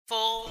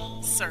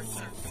Full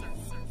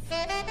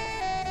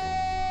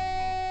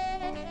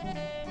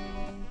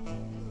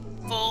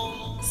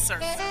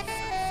circle.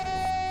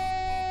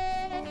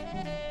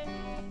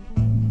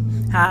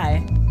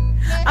 Hi,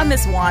 I'm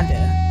Miss Wanda,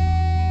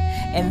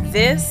 and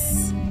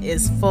this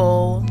is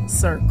Full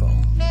Circle.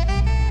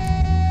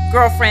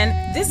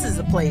 Girlfriend, this is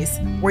a place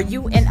where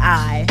you and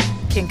I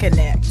can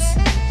connect.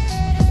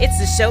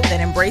 It's a show that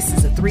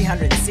embraces a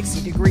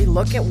 360-degree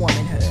look at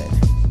womanhood.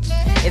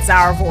 It's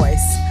our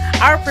voice,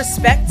 our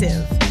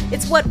perspective.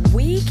 It's what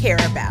we care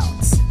about,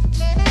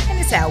 and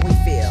it's how we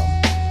feel.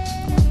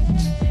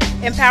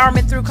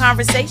 Empowerment through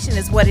conversation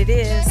is what it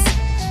is.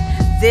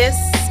 This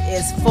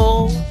is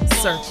Full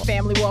Circle.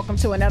 Family, welcome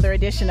to another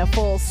edition of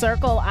Full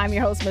Circle. I'm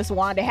your host, Miss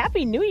Wanda.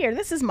 Happy New Year.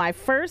 This is my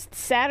first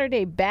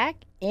Saturday back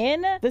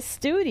in the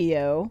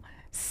studio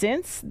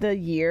since the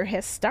year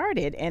has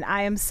started, and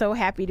I am so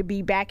happy to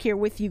be back here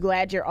with you.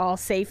 Glad you're all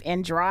safe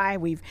and dry.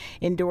 We've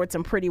endured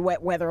some pretty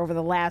wet weather over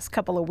the last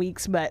couple of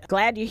weeks, but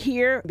glad you're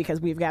here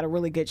because we've got a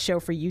really good show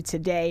for you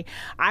today.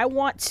 I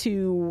want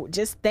to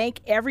just thank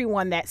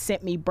everyone that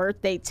sent me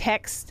birthday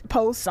text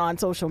posts on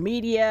social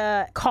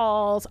media,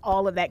 calls,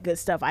 all of that good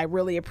stuff. I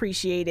really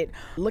appreciate it.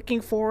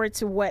 Looking forward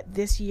to what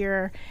this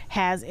year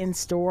has in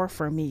store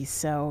for me.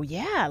 So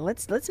yeah,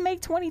 let's make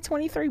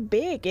 2023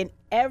 big in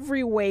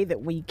every way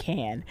that we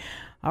can.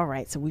 All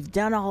right, so we've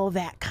done all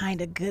that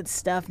kind of good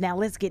stuff. Now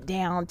let's get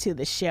down to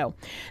the show.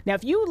 Now,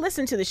 if you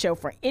listen to the show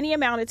for any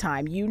amount of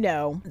time, you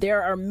know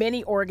there are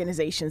many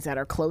organizations that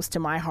are close to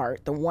my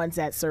heart. The ones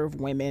that serve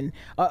women,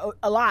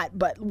 a lot,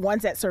 but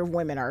ones that serve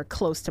women are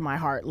close to my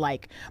heart,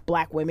 like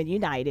Black Women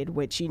United,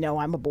 which you know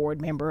I'm a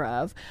board member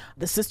of.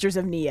 The Sisters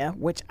of Nia,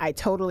 which I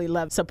totally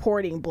love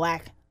supporting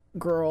Black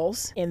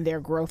girls in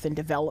their growth and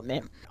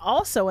development.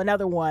 Also,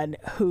 another one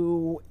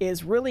who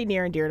is really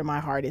near and dear to my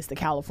heart is the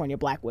California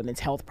Black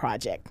Women's Health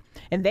Project.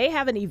 And they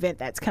have an event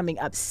that's coming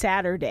up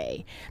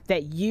Saturday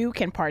that you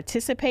can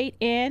participate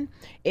in.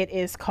 It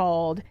is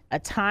called A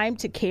Time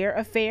to Care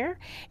Affair.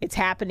 It's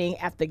happening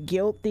at the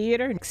Guild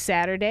Theater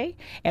Saturday,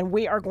 and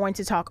we are going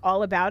to talk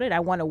all about it.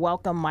 I want to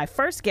welcome my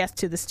first guest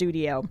to the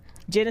studio,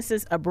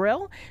 Genesis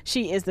Abril.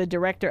 She is the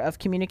Director of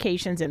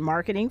Communications and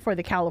Marketing for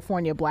the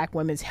California Black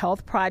Women's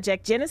Health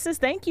Project. Genesis,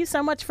 thank you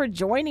so much for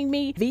joining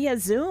me via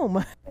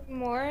Zoom. Good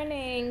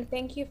morning.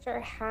 Thank you for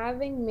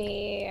having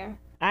me.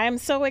 I'm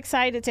so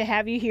excited to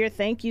have you here.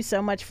 Thank you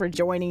so much for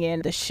joining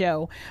in the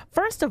show.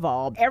 First of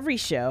all, every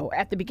show,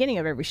 at the beginning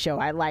of every show,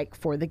 I like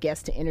for the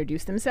guests to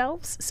introduce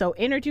themselves. So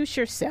introduce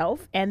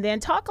yourself and then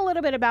talk a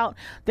little bit about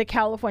the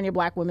California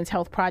Black Women's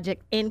Health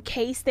Project in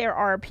case there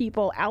are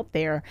people out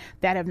there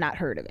that have not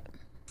heard of it.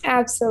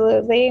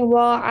 Absolutely.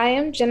 Well, I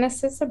am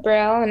Genesis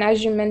Abril, and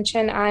as you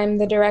mentioned, I'm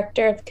the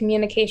Director of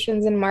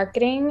Communications and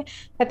Marketing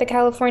at the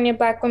California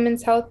Black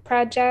Women's Health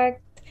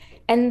Project.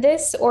 And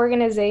this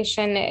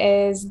organization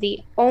is the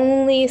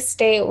only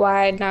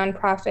statewide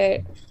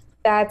nonprofit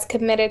that's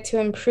committed to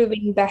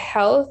improving the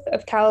health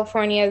of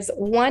California's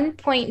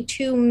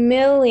 1.2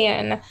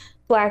 million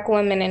Black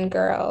women and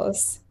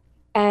girls.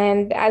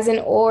 And as an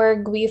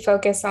org, we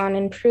focus on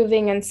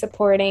improving and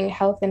supporting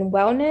health and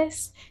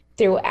wellness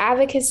through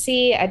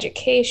advocacy,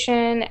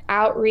 education,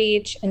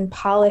 outreach, and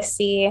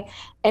policy.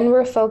 And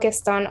we're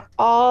focused on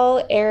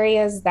all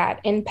areas that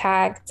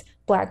impact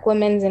Black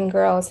women's and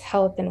girls'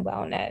 health and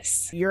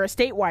wellness. You're a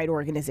statewide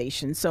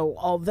organization, so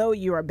although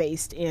you are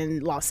based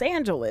in Los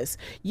Angeles,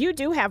 you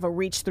do have a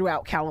reach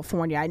throughout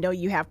California. I know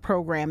you have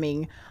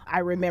programming. I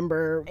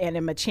remember and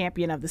am a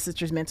champion of the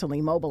Sisters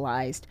Mentally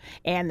Mobilized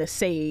and the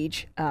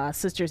SAGE,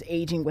 Sisters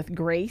Aging with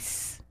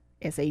Grace,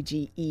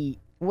 SAGE.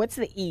 What's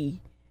the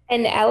E?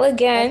 And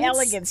elegance. And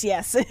elegance,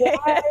 yes.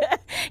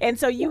 And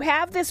so you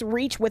have this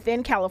reach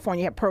within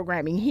California. You have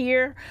programming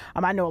here.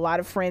 I know a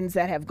lot of friends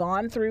that have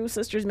gone through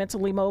Sisters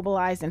Mentally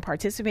Mobilized and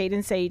participate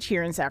in SAGE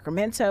here in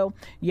Sacramento.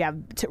 You have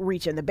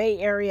reach in the Bay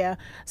Area,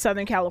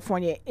 Southern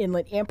California,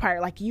 Inland Empire.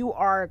 Like, you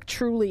are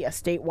truly a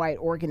statewide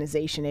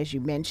organization, as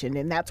you mentioned.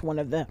 And that's one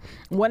of the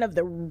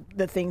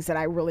things that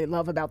I really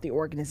love about the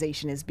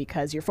organization is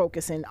because you're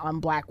focusing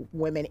on Black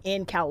women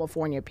in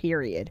California,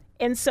 period.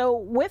 And so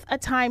with A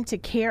Time to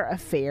Care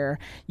Affair,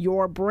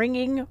 you're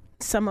bringing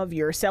some of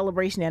your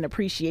celebration and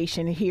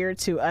appreciation here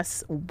to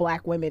us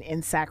Black women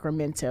in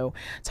Sacramento.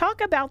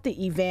 Talk about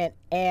the event.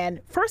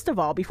 And first of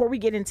all, before we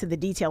get into the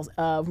details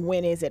of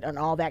when is it and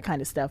all that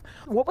kind of stuff,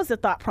 what was the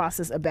thought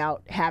process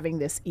about having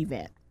this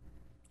event?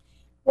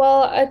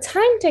 Well, A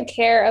Time to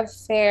Care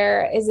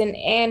Affair is an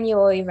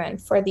annual event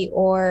for the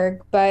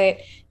org, but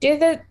due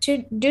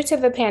to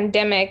the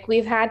pandemic,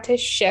 we've had to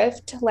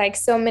shift, like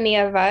so many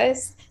of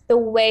us, the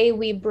way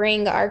we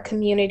bring our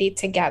community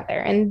together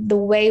and the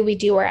way we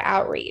do our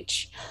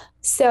outreach.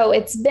 So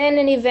it's been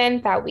an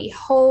event that we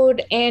hold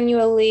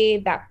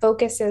annually that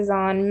focuses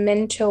on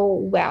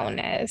mental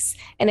wellness,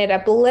 and it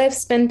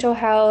uplifts mental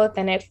health,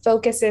 and it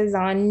focuses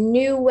on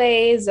new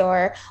ways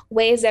or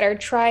ways that are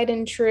tried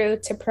and true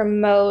to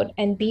promote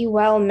and be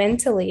well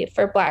mentally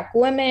for Black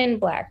women,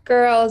 Black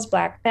girls,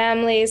 Black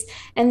families,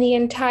 and the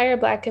entire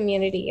Black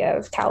community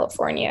of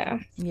California.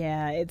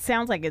 Yeah, it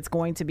sounds like it's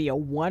going to be a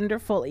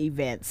wonderful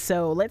event.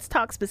 So let's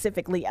talk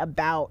specifically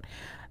about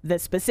the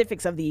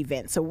specifics of the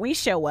event. So we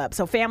show up.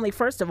 So family,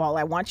 first of all,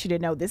 I want you to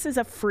know this is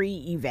a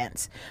free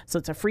event. So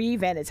it's a free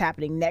event. It's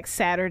happening next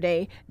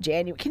Saturday,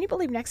 January. Can you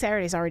believe next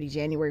Saturday is already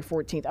January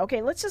 14th?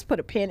 Okay, let's just put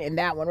a pin in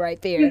that one right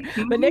there.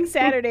 But next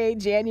Saturday,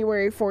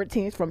 January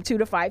 14th from 2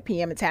 to 5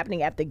 p.m. It's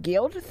happening at the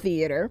Guild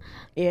Theater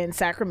in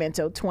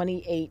Sacramento,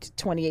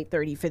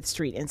 2830 Fifth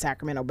Street in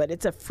Sacramento. But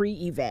it's a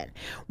free event.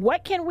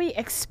 What can we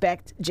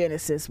expect,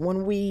 Genesis,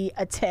 when we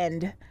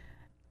attend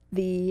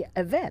the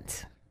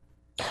event?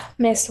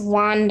 Miss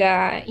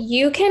Wanda,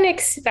 you can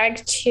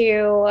expect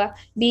to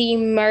be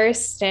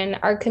immersed in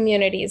our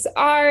community's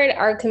art,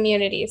 our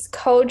community's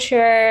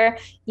culture.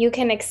 You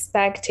can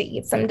expect to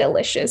eat some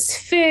delicious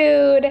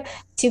food,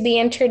 to be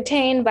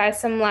entertained by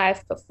some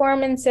live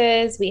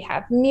performances. We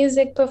have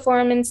music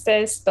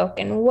performances,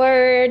 spoken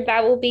word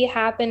that will be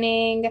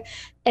happening.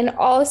 And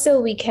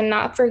also, we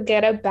cannot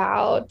forget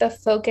about the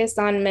focus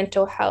on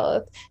mental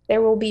health.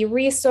 There will be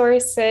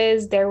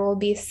resources, there will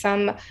be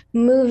some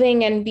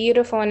moving and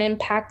beautiful and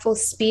impactful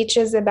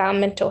speeches about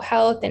mental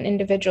health and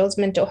individuals'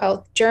 mental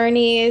health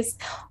journeys.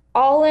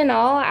 All in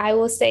all, I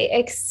will say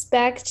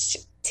expect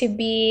to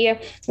be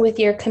with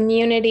your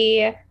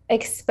community,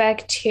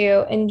 expect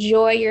to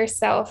enjoy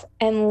yourself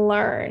and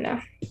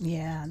learn.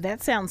 Yeah,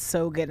 that sounds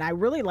so good. And I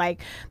really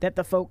like that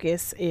the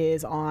focus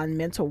is on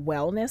mental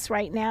wellness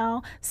right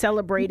now,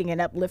 celebrating and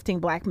uplifting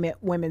Black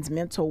women's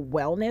mental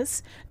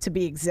wellness, to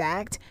be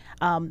exact.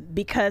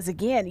 Because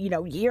again,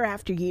 year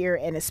after year,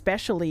 and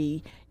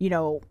especially,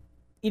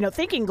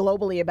 thinking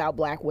globally about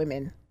Black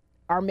women,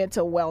 our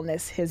mental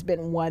wellness has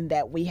been one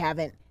that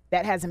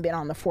hasn't been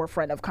on the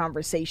forefront of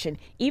conversation,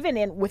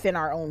 even within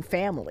our own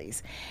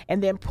families.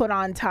 And then put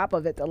on top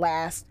of it the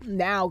last,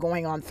 now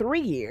going on 3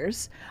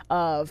 years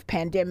of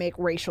pandemic,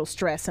 racial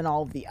stress, and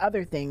all of the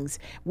other things,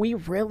 we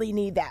really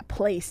need that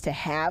place to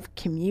have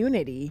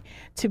community,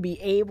 to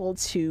be able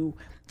to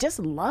just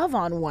love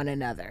on one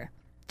another.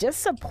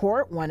 Just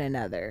support one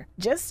another.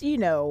 Just,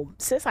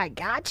 sis, I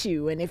got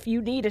you. And if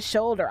you need a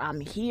shoulder, I'm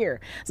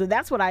here. So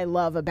that's what I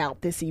love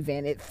about this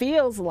event. It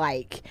feels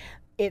like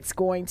it's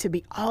going to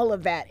be all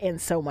of that and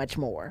so much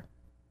more.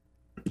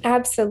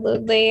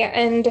 Absolutely.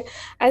 And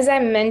as I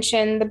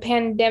mentioned, the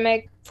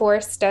pandemic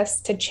forced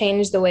us to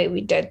change the way we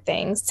did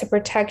things, to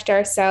protect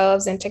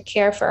ourselves and to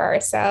care for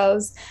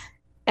ourselves.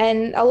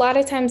 And a lot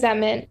of times that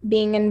meant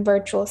being in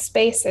virtual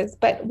spaces,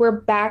 but we're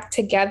back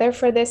together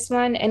for this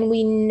one. And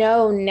we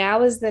know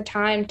now is the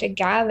time to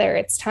gather.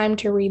 It's time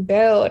to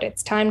rebuild.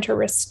 It's time to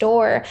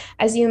restore.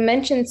 As you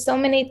mentioned, so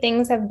many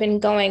things have been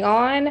going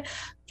on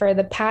for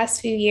the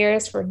past few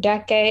years, for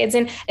decades.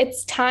 And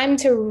it's time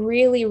to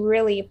really,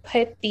 really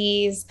put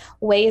these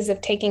ways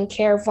of taking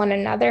care of one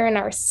another and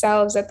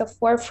ourselves at the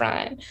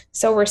forefront.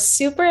 So we're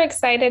super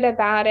excited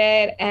about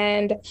it.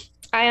 And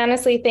I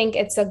honestly think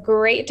it's a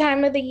great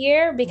time of the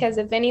year because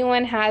if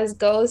anyone has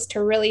goals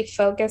to really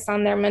focus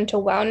on their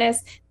mental wellness,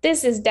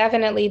 this is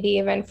definitely the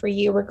event for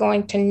you. We're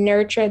going to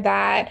nurture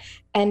that.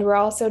 And we're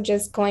also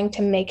just going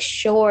to make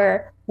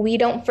sure we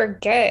don't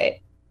forget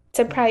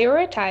to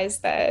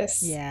prioritize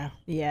this.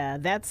 Yeah,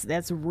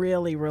 that's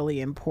really, really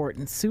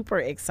important. Super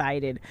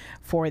excited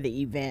for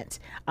the event.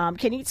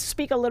 Can you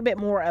speak a little bit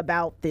more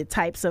about the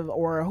types of,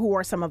 or who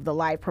are some of the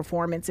live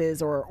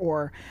performances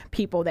or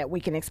people that we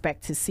can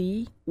expect to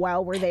see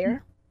while we're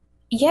there?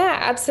 Yeah,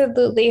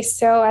 absolutely.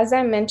 So, as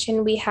I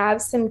mentioned, we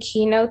have some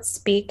keynote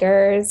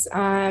speakers,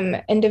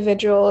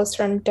 individuals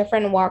from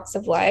different walks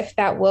of life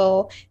that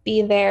will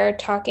be there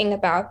talking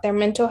about their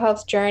mental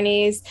health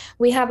journeys.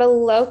 We have a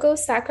local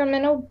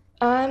Sacramento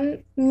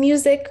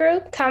music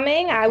group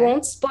coming. I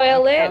won't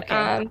spoil it.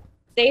 Okay.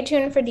 Stay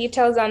tuned for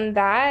details on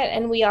that.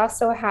 And we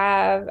also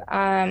have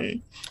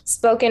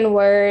spoken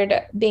word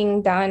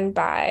being done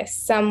by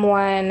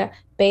someone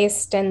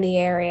based in the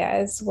area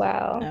as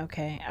well.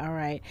 Okay. All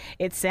right.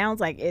 It sounds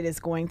like it is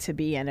going to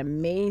be an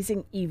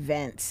amazing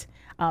event.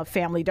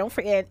 Family, don't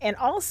forget. And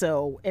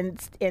also,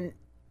 in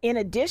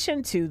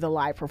addition to the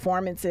live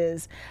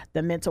performances,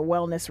 the mental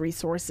wellness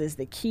resources,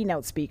 the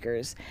keynote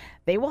speakers,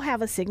 they will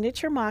have a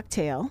signature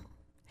mocktail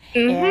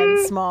and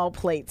small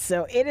plates.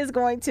 So it is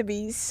going to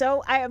be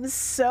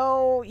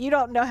you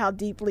don't know how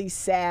deeply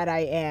sad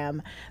I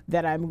am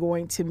that I'm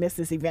going to miss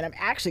this event. I'm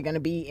actually going to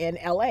be in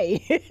LA.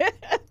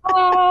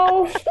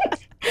 Oh,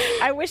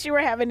 I wish you were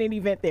having an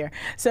event there.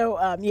 So,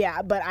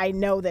 but I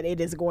know that it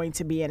is going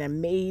to be an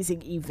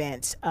amazing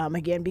event.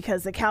 Again,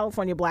 because the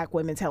California Black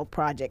Women's Health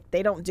Project,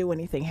 they don't do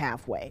anything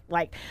halfway.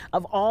 Like,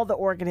 of all the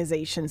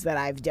organizations that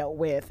I've dealt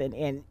with,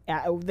 and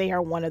they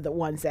are one of the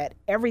ones that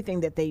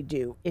everything that they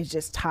do is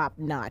just top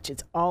notch.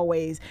 It's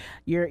always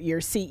your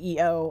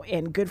CEO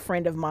and good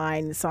friend of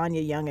mine,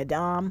 Sonia Young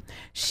Adam.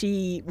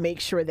 She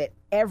makes sure that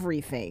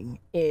everything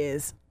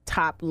is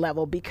top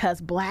level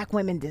because Black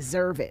women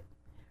deserve it.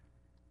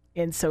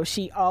 And so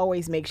she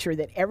always makes sure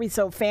that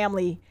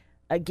family,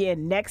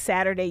 again, next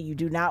Saturday, you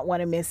do not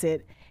want to miss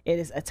it. It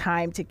is a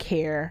Time to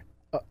Care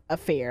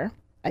affair.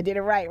 I did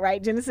it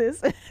right,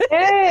 Genesis?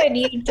 Good,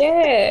 you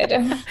did.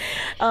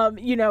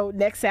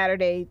 Next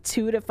Saturday,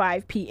 2 to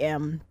 5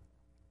 p.m.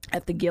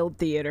 at the Guild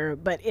Theater,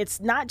 but it's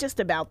not just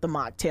about the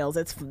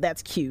mocktails.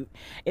 That's cute.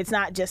 It's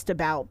not just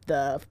about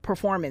the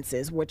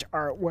performances, which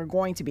were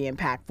going to be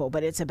impactful,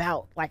 but it's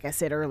about, like I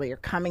said earlier,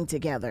 coming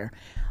together,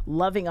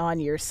 loving on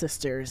your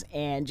sisters,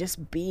 and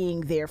just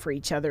being there for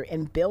each other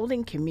and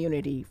building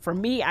community. For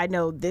me, I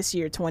know this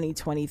year,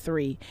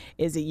 2023,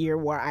 is a year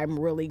where I'm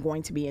really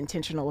going to be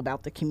intentional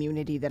about the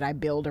community that I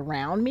build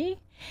around me.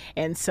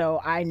 And so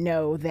I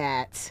know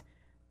that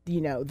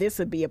this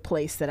would be a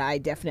place that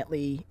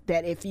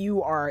that if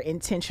you are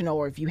intentional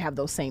or if you have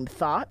those same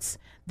thoughts,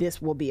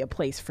 this will be a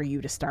place for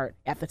you to start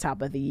at the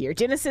top of the year.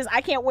 Genesis,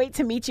 I can't wait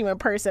to meet you in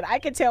person. I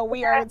can tell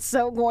we are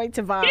so going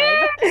to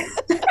vibe.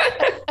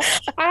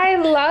 I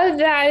love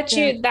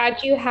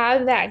that you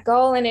have that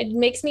goal, and it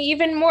makes me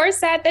even more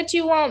sad that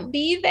you won't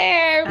be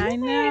there. I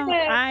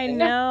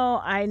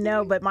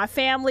know. But my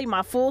family,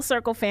 my Full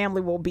Circle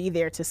family, will be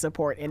there to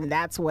support, and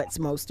that's what's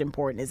most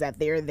important, is that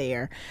they're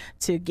there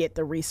to get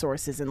the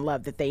resources and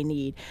love that they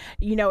need.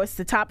 It's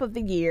the top of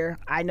the year.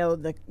 I know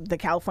the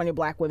California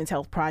Black Women's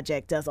Health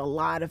Project does a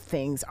lot of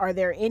things. Are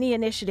there any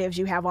initiatives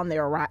you have on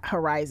the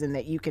horizon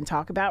that you can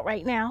talk about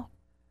right now?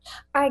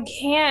 I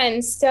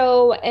can.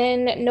 So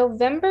in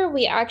November,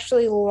 we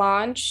actually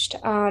launched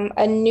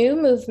a new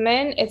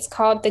movement. It's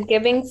called the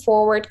Giving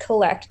Forward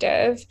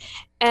Collective.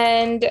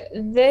 And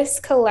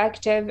this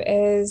collective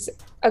is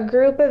a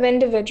group of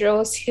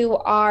individuals who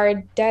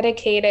are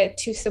dedicated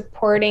to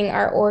supporting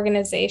our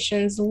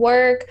organization's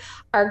work,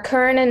 our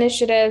current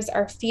initiatives,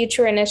 our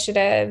future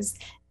initiatives.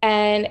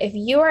 And if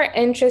you are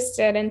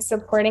interested in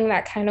supporting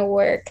that kind of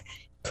work,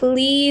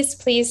 please,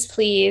 please,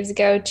 please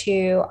go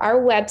to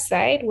our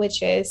website,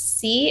 which is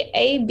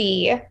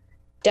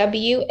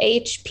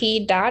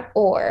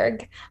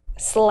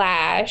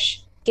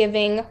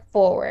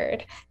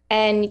cabwhp.org/givingforward.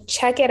 And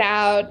check it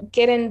out,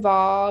 get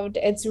involved.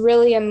 It's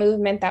really a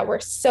movement that we're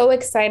so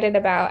excited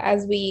about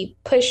as we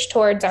push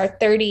towards our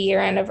 30-year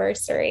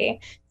anniversary.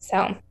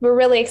 So we're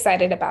really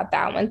excited about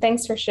that one.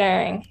 Thanks for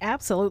sharing.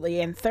 Absolutely.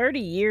 And 30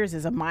 years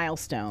is a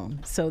milestone.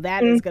 So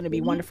that is going to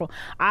be wonderful.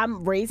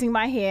 I'm raising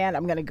my hand.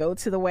 I'm going to go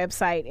to the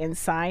website and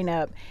sign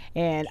up.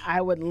 And I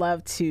would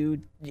love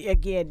to,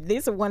 again,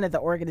 these are one of the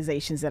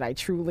organizations that I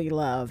truly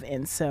love.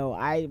 And so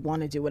I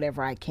want to do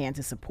whatever I can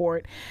to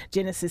support.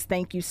 Genesis,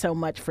 thank you so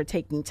much for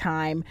taking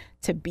time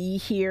to be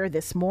here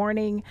this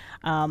morning.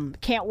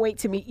 Can't wait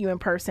to meet you in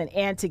person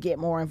and to get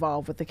more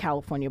involved with the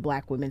California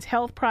Black Women's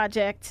Health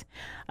Project.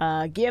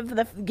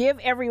 Give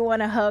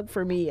everyone a hug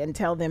for me and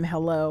tell them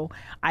hello.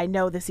 I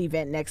know this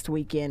event next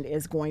weekend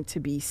is going to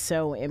be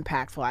so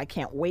impactful. I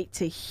can't wait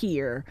to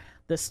hear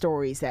the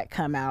stories that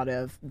come out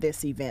of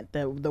this event,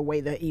 the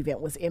way the event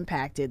was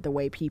impacted, the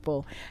way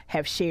people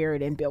have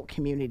shared and built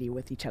community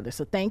with each other.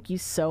 So thank you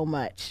so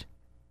much.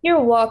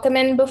 You're welcome.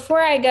 And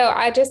before I go,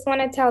 I just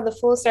want to tell the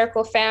Full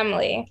Circle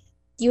family,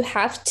 you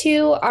have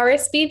to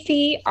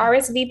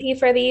RSVP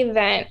for the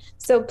event.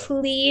 So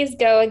please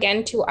go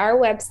again to our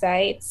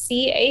website,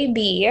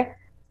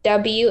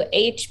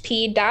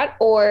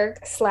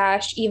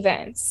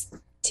 cabwhp.org/events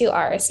to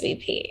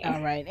RSVP.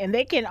 All right. And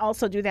they can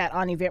also do that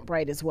on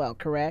Eventbrite as well,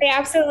 correct? They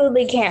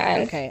absolutely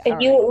can. Okay. If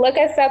you look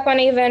us up on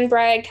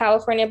Eventbrite,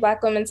 California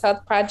Black Women's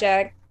Health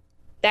Project,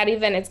 that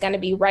event is going to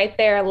be right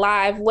there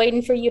live,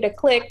 waiting for you to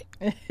click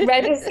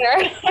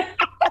register.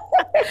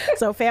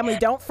 So family,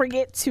 don't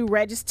forget to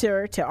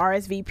register to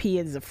RSVP.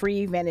 It is a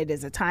free event. It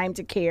is a Time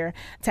to Care.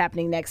 It's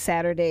happening next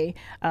Saturday,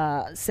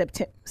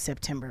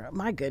 September.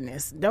 My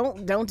goodness.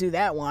 Don't do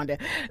that, Wanda.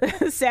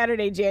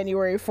 Saturday,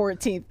 January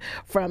 14th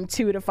from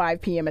 2 to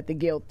 5 p.m. at the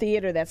Guild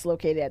Theater. That's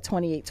located at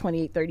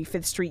 2828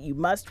 35th Street. You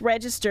must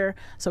register.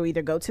 So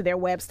either go to their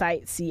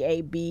website,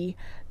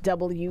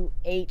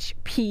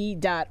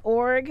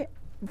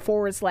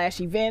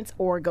 cabwhp.org/events,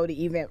 or go to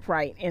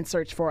Eventbrite and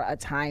search for A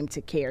Time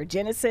to Care.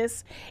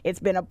 Genesis, it's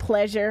been a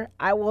pleasure.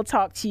 I will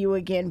talk to you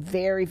again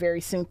very,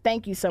 very soon.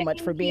 Thank you so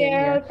much for being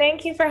here.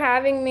 Thank you for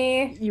having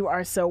me. You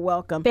are so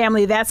welcome.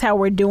 Family, that's how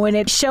we're doing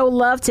it. Show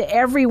love to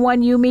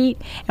everyone you meet,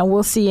 and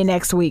we'll see you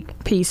next week.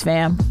 Peace,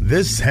 fam.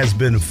 This has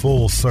been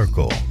Full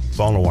Circle.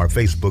 Follow our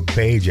Facebook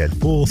page at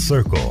Full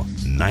Circle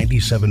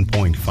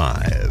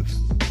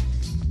 97.5.